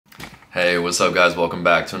Hey, what's up guys? Welcome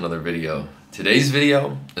back to another video. Today's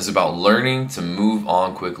video is about learning to move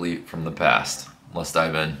on quickly from the past. Let's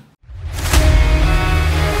dive in.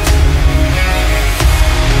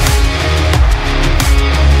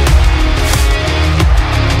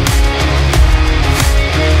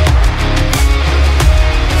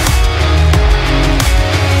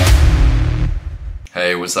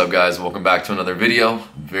 Hey, what's up guys? Welcome back to another video.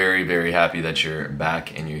 Very happy that you're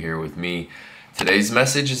back and you're here with me. Today's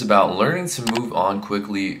message is about learning to move on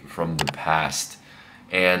quickly from the past.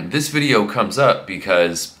 And this video comes up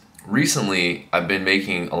because recently I've been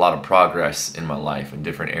making a lot of progress in my life in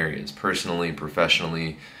different areas, personally,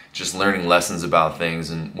 professionally, just learning lessons about things.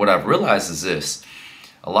 And what I've realized is this: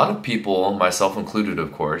 a lot of people, myself included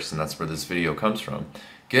of course, and that's where this video comes from,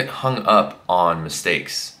 get hung up on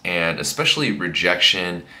mistakes and especially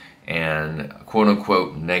rejection and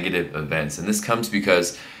quote-unquote negative events. And this comes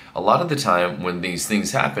because a lot of the time when these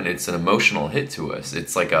things happen, it's an emotional hit to us.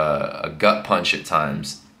 It's like a gut punch at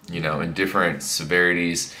times, you know, in different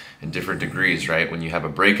severities and different degrees, right? When you have a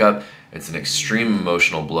breakup, it's an extreme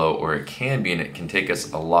emotional blow, or it can be, and it can take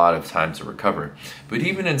us a lot of time to recover. But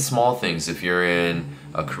even in small things, if you're in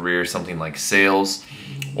a career, something like sales,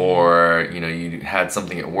 or you had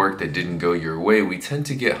something at work that didn't go your way, we tend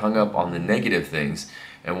to get hung up on the negative things.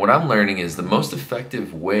 And what I'm learning is the most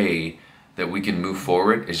effective way that we can move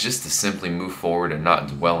forward is just to simply move forward and not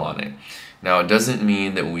dwell on it. Now, it doesn't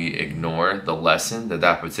mean that we ignore the lesson that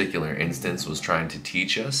that particular instance was trying to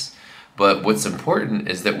teach us, but what's important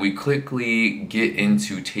is that we quickly get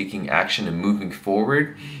into taking action and moving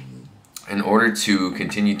forward in order to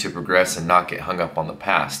continue to progress and not get hung up on the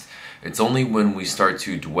past. It's only when we start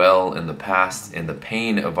to dwell in the past and the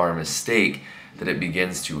pain of our mistake that it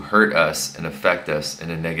begins to hurt us and affect us in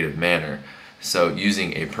a negative manner. So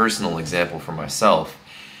using a personal example for myself,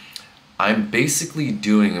 I'm basically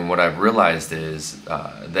doing, and what I've realized is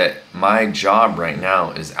that my job right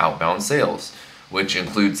now is outbound sales, which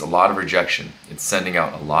includes a lot of rejection. It's sending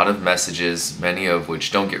out a lot of messages, many of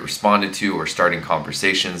which don't get responded to, or starting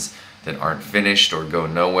conversations that aren't finished or go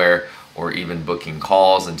nowhere, or even booking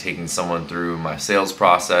calls and taking someone through my sales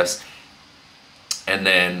process and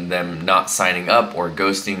then them not signing up or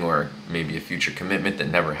ghosting, or maybe a future commitment that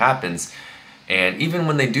never happens. And even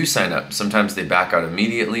when they do sign up, sometimes they back out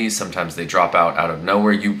immediately, sometimes they drop out of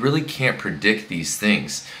nowhere. You really can't predict these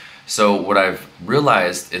things. So what I've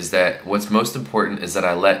realized is that what's most important is that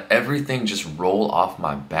I let everything just roll off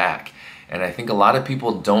my back. And I think a lot of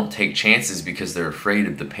people don't take chances because they're afraid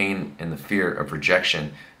of the pain and the fear of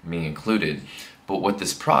rejection, me included. But what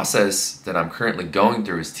this process that I'm currently going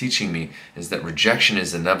through is teaching me is that rejection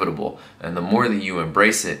is inevitable. And the more that you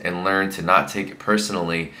embrace it and learn to not take it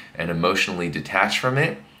personally and emotionally detach from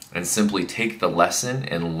it, and simply take the lesson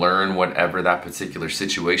and learn whatever that particular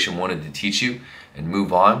situation wanted to teach you and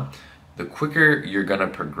move on, the quicker you're going to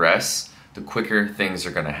progress, the quicker things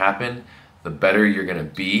are going to happen, the better you're going to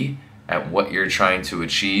be at what you're trying to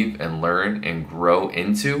achieve and learn and grow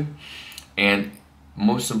into. And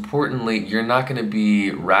most importantly, you're not going to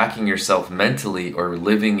be racking yourself mentally or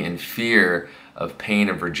living in fear of pain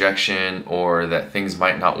of rejection or that things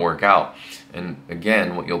might not work out. And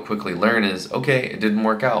again, what you'll quickly learn is, okay, it didn't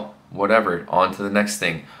work out, whatever, on to the next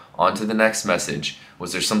thing, on to the next message.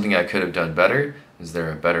 Was there something I could have done better? Is there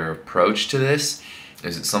a better approach to this?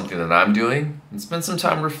 Is it something that I'm doing? And spend some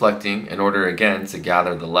time reflecting in order, again, to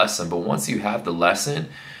gather the lesson. But once you have the lesson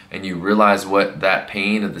and you realize what that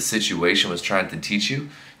pain of the situation was trying to teach you,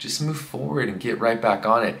 just move forward and get right back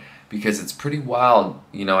on it, because it's pretty wild.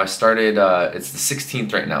 You know, I started, it's the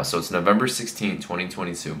 16th right now, so it's November 16th,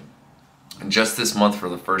 2022. And just this month, for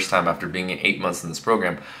the first time after being 8 months in this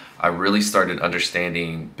program, I really started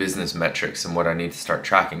understanding business metrics and what I need to start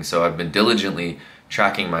tracking. So I've been diligently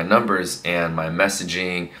tracking my numbers and my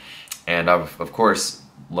messaging, and of course,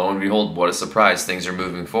 lo and behold, what a surprise, things are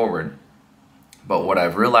moving forward. But what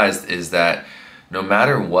I've realized is that no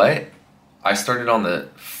matter what, I started on the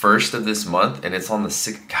 1st of this month and it's on the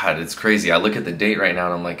 6th. God, it's crazy. I look at the date right now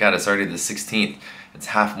and I'm like, God, it's already the 16th. It's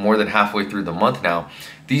more than halfway through the month now.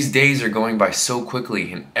 These days are going by so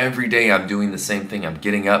quickly, and every day I'm doing the same thing. I'm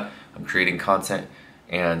getting up, I'm creating content,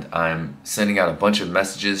 and I'm sending out a bunch of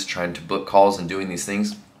messages, trying to book calls and doing these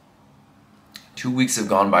things. 2 weeks have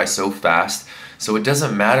gone by so fast. So it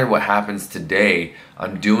doesn't matter what happens today.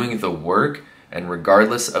 I'm doing the work. And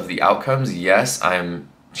regardless of the outcomes, yes, I'm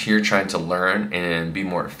here trying to learn and be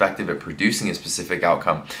more effective at producing a specific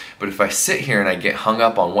outcome. But if I sit here and I get hung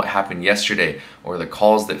up on what happened yesterday, or the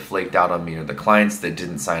calls that flaked out on me, or the clients that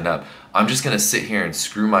didn't sign up, I'm just going to sit here and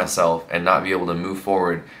screw myself and not be able to move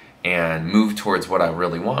forward and move towards what I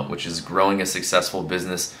really want, which is growing a successful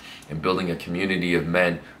business and building a community of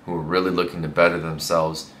men who are really looking to better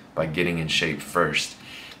themselves by getting in shape first.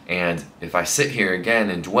 And if I sit here again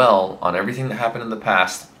and dwell on everything that happened in the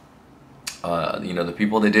past, the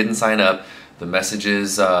people that didn't sign up, the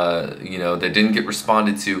messages, that didn't get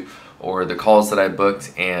responded to, or the calls that I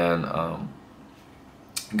booked and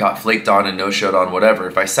got flaked on and no-showed on, whatever,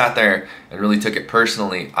 if I sat there and really took it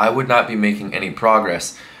personally, I would not be making any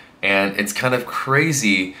progress. And it's kind of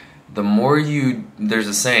crazy. The more there's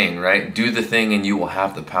a saying, right? Do the thing and you will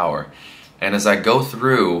have the power. And as I go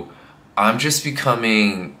through, I'm just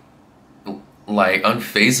becoming like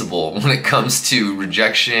unfazable when it comes to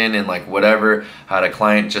rejection and like whatever. I had a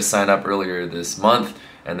client just sign up earlier this month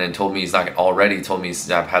and then told me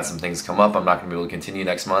I've had some things come up, I'm not gonna be able to continue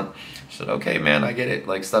next month. I said, okay man, I get it,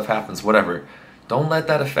 like stuff happens, whatever. Don't let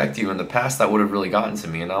that affect you. In the past that would have really gotten to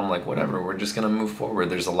me, and I'm like, whatever, we're just gonna move forward.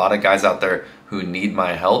 There's a lot of guys out there who need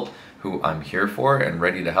my help, who I'm here for and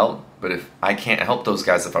ready to help. But if I can't help those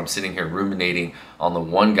guys, if I'm sitting here ruminating on the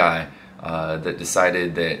one guy that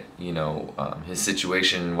decided that his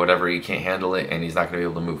situation, whatever, he can't handle it and he's not going to be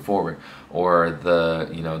able to move forward, or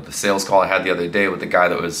the sales call I had the other day with the guy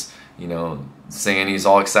that was saying he's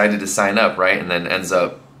all excited to sign up, right, and then ends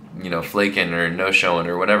up flaking or no showing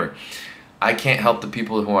or whatever. I can't help the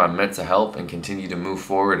people who I'm meant to help and continue to move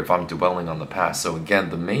forward if I'm dwelling on the past. So again,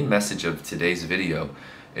 the main message of today's video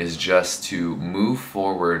is just to move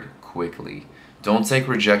forward quickly. Don't take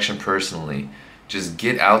rejection personally. Just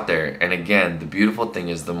get out there. And again, the beautiful thing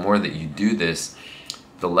is the more that you do this,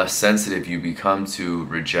 the less sensitive you become to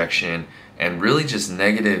rejection and really just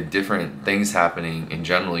negative different things happening in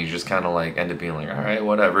general. You just kind of like end up being like, all right,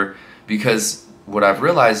 whatever. Because what I've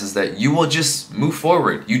realized is that you will just move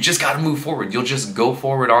forward. You just got to move forward. You'll just go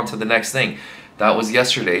forward on to the next thing. That was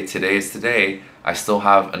yesterday. Today is today. I still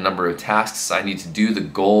have a number of tasks I need to do. The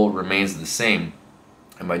goal remains the same.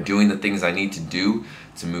 Am I doing the things I need to do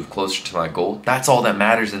to move closer to my goal? That's all that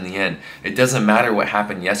matters in the end. It doesn't matter what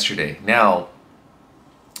happened yesterday. Now,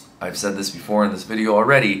 I've said this before in this video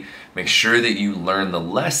already, make sure that you learn the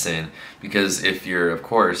lesson, because if you're, of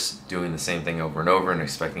course, doing the same thing over and over and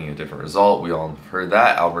expecting a different result, we all have heard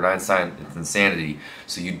that, Albert Einstein, it's insanity.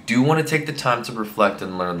 So you do want to take the time to reflect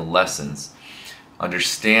and learn the lessons.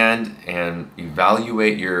 Understand and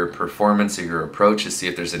evaluate your performance or your approach to see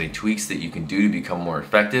if there's any tweaks that you can do to become more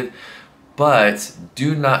effective. But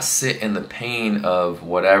do not sit in the pain of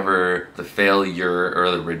whatever the failure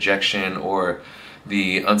or the rejection or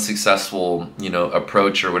the unsuccessful,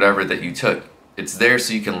 approach or whatever that you took. It's there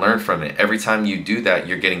so you can learn from it. Every time you do that,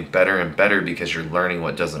 you're getting better and better because you're learning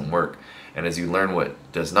what doesn't work. And as you learn what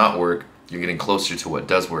does not work, you're getting closer to what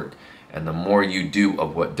does work. And the more you do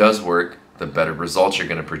of what does work, the better results you're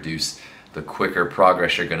going to produce, the quicker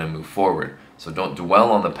progress you're going to move forward. So don't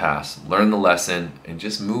dwell on the past, learn the lesson, and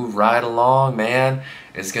just move right along, man.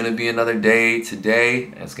 It's going to be another day today,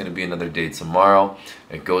 and it's going to be another day tomorrow.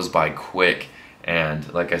 It goes by quick.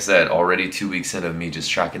 And like I said, already 2 weeks in of me just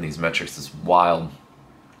tracking these metrics is wild.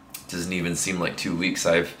 It doesn't even seem like 2 weeks.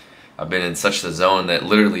 I've been in such the zone that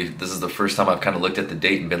literally this is the first time I've kind of looked at the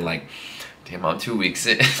date and been like, damn, I'm 2 weeks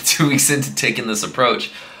in, 2 weeks into taking this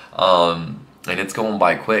approach. And it's going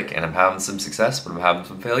by quick, and I'm having some success, but I'm having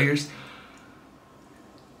some failures.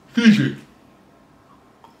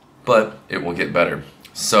 But it will get better.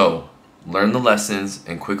 So learn the lessons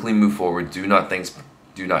and quickly move forward. Do not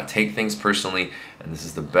take things personally, and this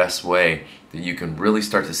is the best way that you can really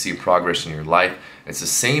start to see progress in your life. It's the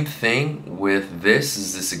same thing with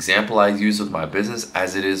this example I use with my business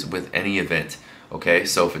as it is with any event. Okay,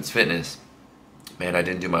 so if it's fitness, man, I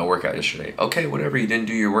didn't do my workout yesterday. Okay, whatever, you didn't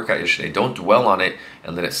do your workout yesterday. Don't dwell on it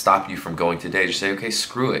and let it stop you from going today. Just say, okay,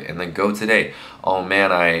 screw it, and then go today. Oh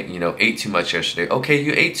man, I ate too much yesterday. Okay,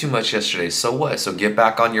 you ate too much yesterday. So what? So get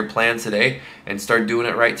back on your plan today and start doing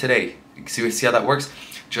it right today. See how that works?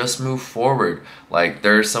 Just move forward. Like,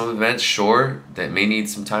 there are some events, sure, that may need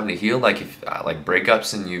some time to heal, like if like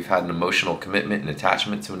breakups and you've had an emotional commitment and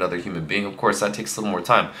attachment to another human being. Of course, that takes a little more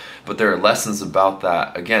time, but there are lessons about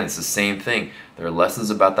that. Again, it's the same thing. There are lessons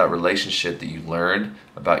about that relationship that you learned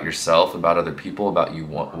about yourself, about other people, about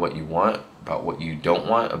what you want, about what you don't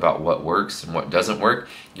want, about what works and what doesn't work.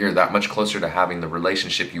 You're that much closer to having the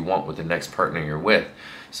relationship you want with the next partner you're with.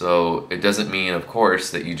 So it doesn't mean, of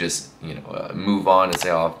course, that you just move on and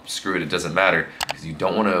say, oh, screw it, it doesn't matter, because you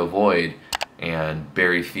don't want to avoid and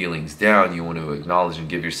bury feelings down. You want to acknowledge and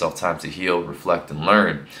give yourself time to heal, reflect, and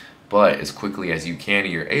learn. But as quickly as you can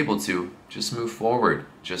and you're able to, just move forward.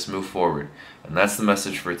 Just move forward. And that's the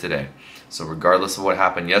message for today. So regardless of what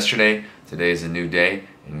happened yesterday, today is a new day.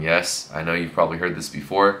 And yes, I know you've probably heard this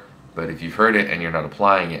before, But if you've heard it and you're not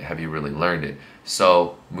applying it, have you really learned it?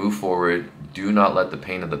 So move forward. Do not let the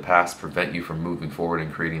pain of the past prevent you from moving forward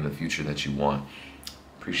and creating the future that you want.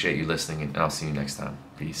 Appreciate you listening, and I'll see you next time.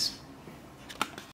 Peace.